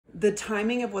The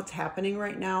timing of what's happening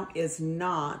right now is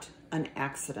not an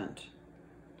accident.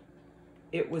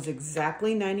 It was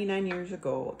exactly 99 years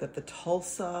ago that the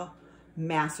Tulsa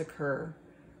Massacre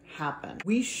happened.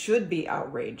 We should be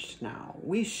outraged now.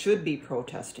 We should be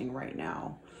protesting right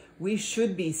now. We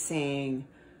should be saying,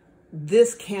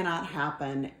 this cannot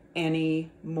happen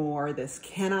anymore. This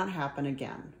cannot happen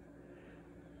again.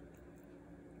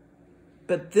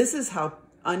 But this is how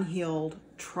unhealed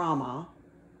trauma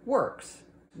works.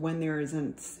 When there is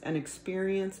an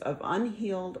experience of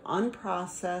unhealed,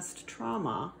 unprocessed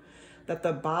trauma, that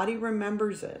the body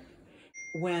remembers it.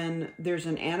 When there's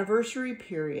an anniversary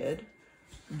period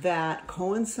that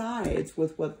coincides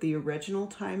with what the original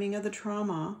timing of the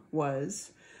trauma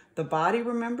was, the body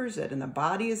remembers it, and the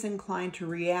body is inclined to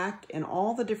react in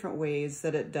all the different ways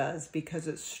that it does because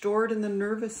it's stored in the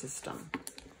nervous system.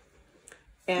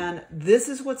 And this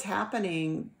is what's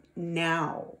happening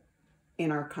now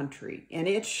in our country, and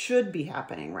it should be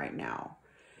happening right now.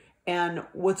 And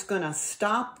what's going to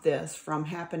stop this from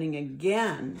happening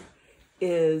again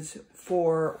is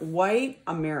for white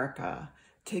America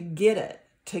to get it,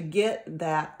 to get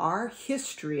that our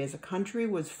history as a country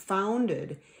was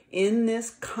founded in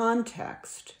this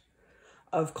context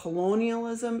of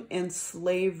colonialism and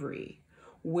slavery,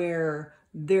 where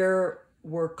there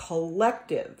were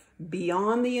collective,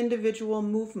 beyond the individual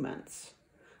movements,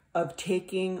 of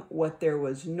taking what there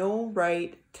was no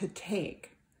right to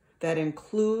take. That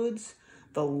includes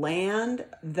the land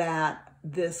that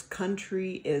this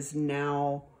country is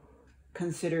now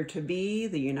considered to be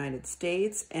the United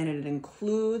States, and it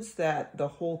includes that the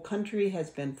whole country has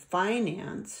been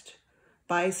financed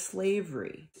by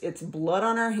slavery. It's blood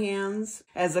on our hands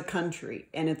as a country,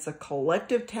 and it's a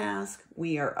collective task.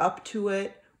 We are up to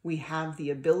it. We have the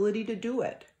ability to do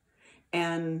it.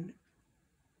 And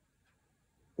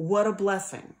what a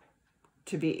blessing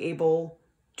to be able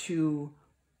to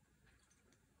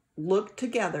look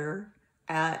together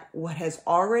at what has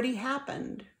already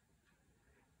happened,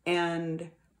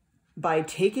 and by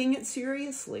taking it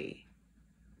seriously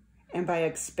and by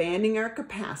expanding our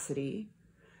capacity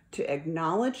to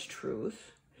acknowledge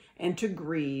truth and to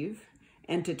grieve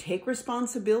and to take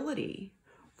responsibility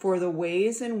for the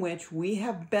ways in which we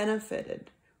have benefited,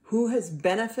 who has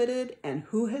benefited and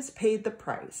who has paid the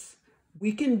price.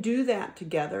 We can do that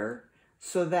together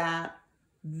so that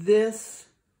this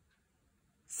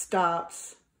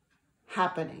stops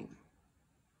happening.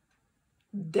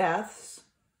 Deaths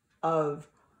of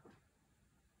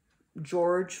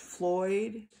George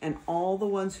Floyd and all the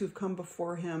ones who've come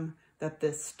before him, that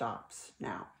this stops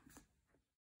now.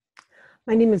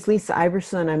 My name is Lisa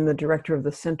Iverson. I'm the director of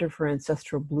the Center for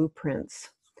Ancestral Blueprints.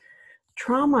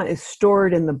 Trauma is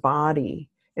stored in the body,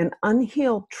 and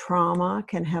unhealed trauma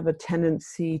can have a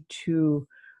tendency to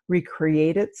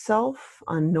recreate itself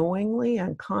unknowingly,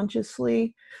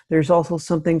 unconsciously. There's also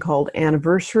something called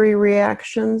anniversary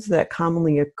reactions that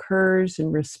commonly occurs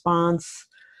in response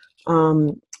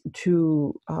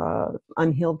to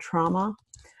unhealed trauma.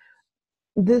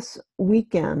 This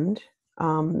weekend,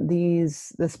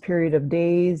 this period of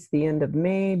days, the end of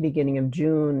May, beginning of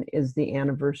June, is the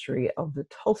anniversary of the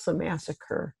Tulsa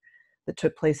Massacre that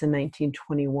took place in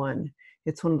 1921.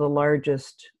 It's one of the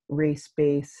largest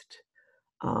race-based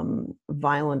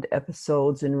violent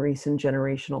episodes in recent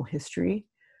generational history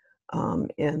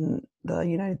in the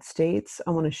United States.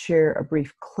 I want to share a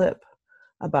brief clip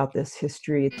about this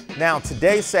history. Now,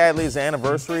 today, sadly, is the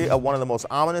anniversary of one of the most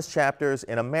ominous chapters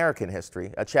in American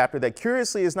history, a chapter that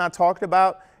curiously is not talked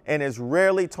about and is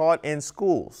rarely taught in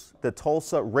schools, the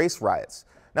Tulsa Race Riots.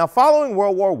 Now, following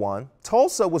World War I,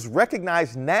 Tulsa was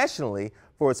recognized nationally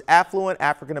for its affluent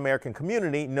African-American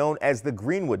community known as the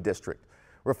Greenwood District.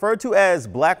 Referred to as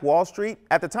Black Wall Street,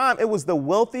 at the time, it was the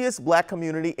wealthiest black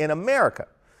community in America.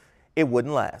 It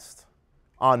wouldn't last.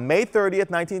 On May 30th,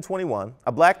 1921,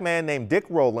 a black man named Dick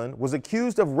Rowland was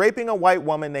accused of raping a white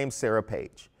woman named Sarah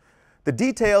Page. The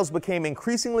details became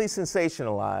increasingly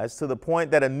sensationalized to the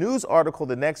point that a news article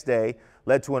the next day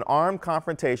led to an armed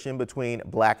confrontation between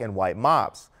black and white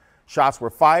mobs. Shots were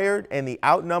fired, and the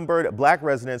outnumbered black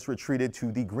residents retreated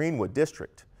to the Greenwood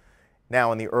District.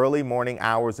 Now, in the early morning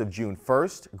hours of June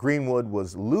 1st, Greenwood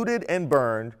was looted and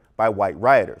burned by white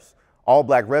rioters. All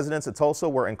black residents of Tulsa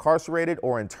were incarcerated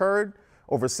or interred.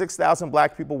 Over 6,000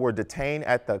 black people were detained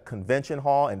at the convention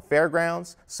hall and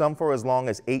fairgrounds, some for as long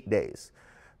as 8 days.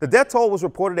 The death toll was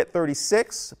reported at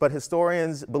 36, but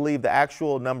historians believe the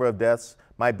actual number of deaths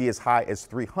might be as high as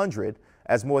 300,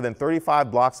 as more than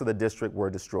 35 blocks of the district were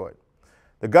destroyed.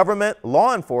 The government,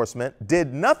 law enforcement,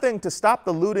 did nothing to stop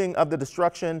the looting of the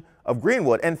destruction of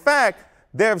Greenwood. In fact,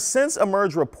 There have since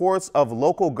emerged reports of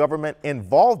local government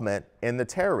involvement in the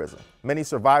terrorism. Many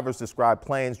survivors describe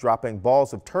planes dropping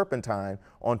balls of turpentine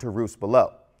onto roofs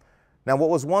below. Now, what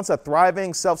was once a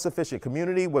thriving, self-sufficient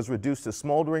community was reduced to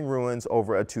smoldering ruins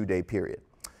over a 2-day period.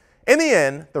 In the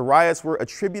end, the riots were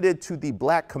attributed to the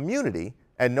black community,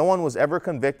 and no one was ever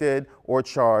convicted or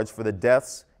charged for the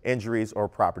deaths, injuries, or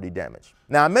property damage.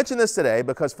 Now, I mention this today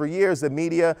because for years, the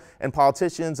media and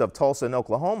politicians of Tulsa and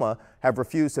Oklahoma have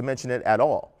refused to mention it at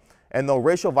all. And though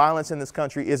racial violence in this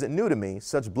country isn't new to me,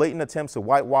 such blatant attempts to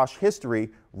whitewash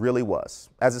history really was.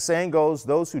 As the saying goes,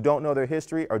 those who don't know their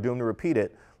history are doomed to repeat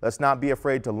it. Let's not be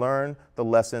afraid to learn the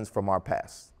lessons from our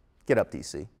past. Get up,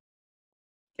 DC.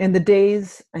 In the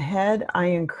days ahead, I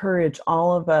encourage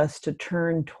all of us to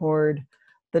turn toward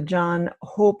the John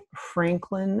Hope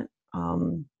Franklin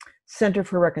Center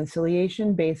for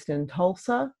Reconciliation based in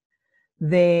Tulsa.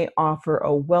 They offer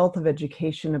a wealth of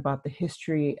education about the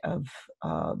history of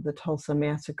the Tulsa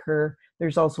Massacre.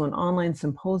 There's also an online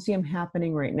symposium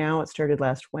happening right now. It started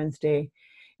last Wednesday.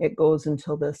 It goes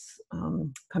until this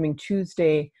coming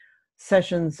Tuesday.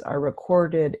 Sessions are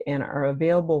recorded and are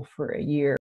available for a year.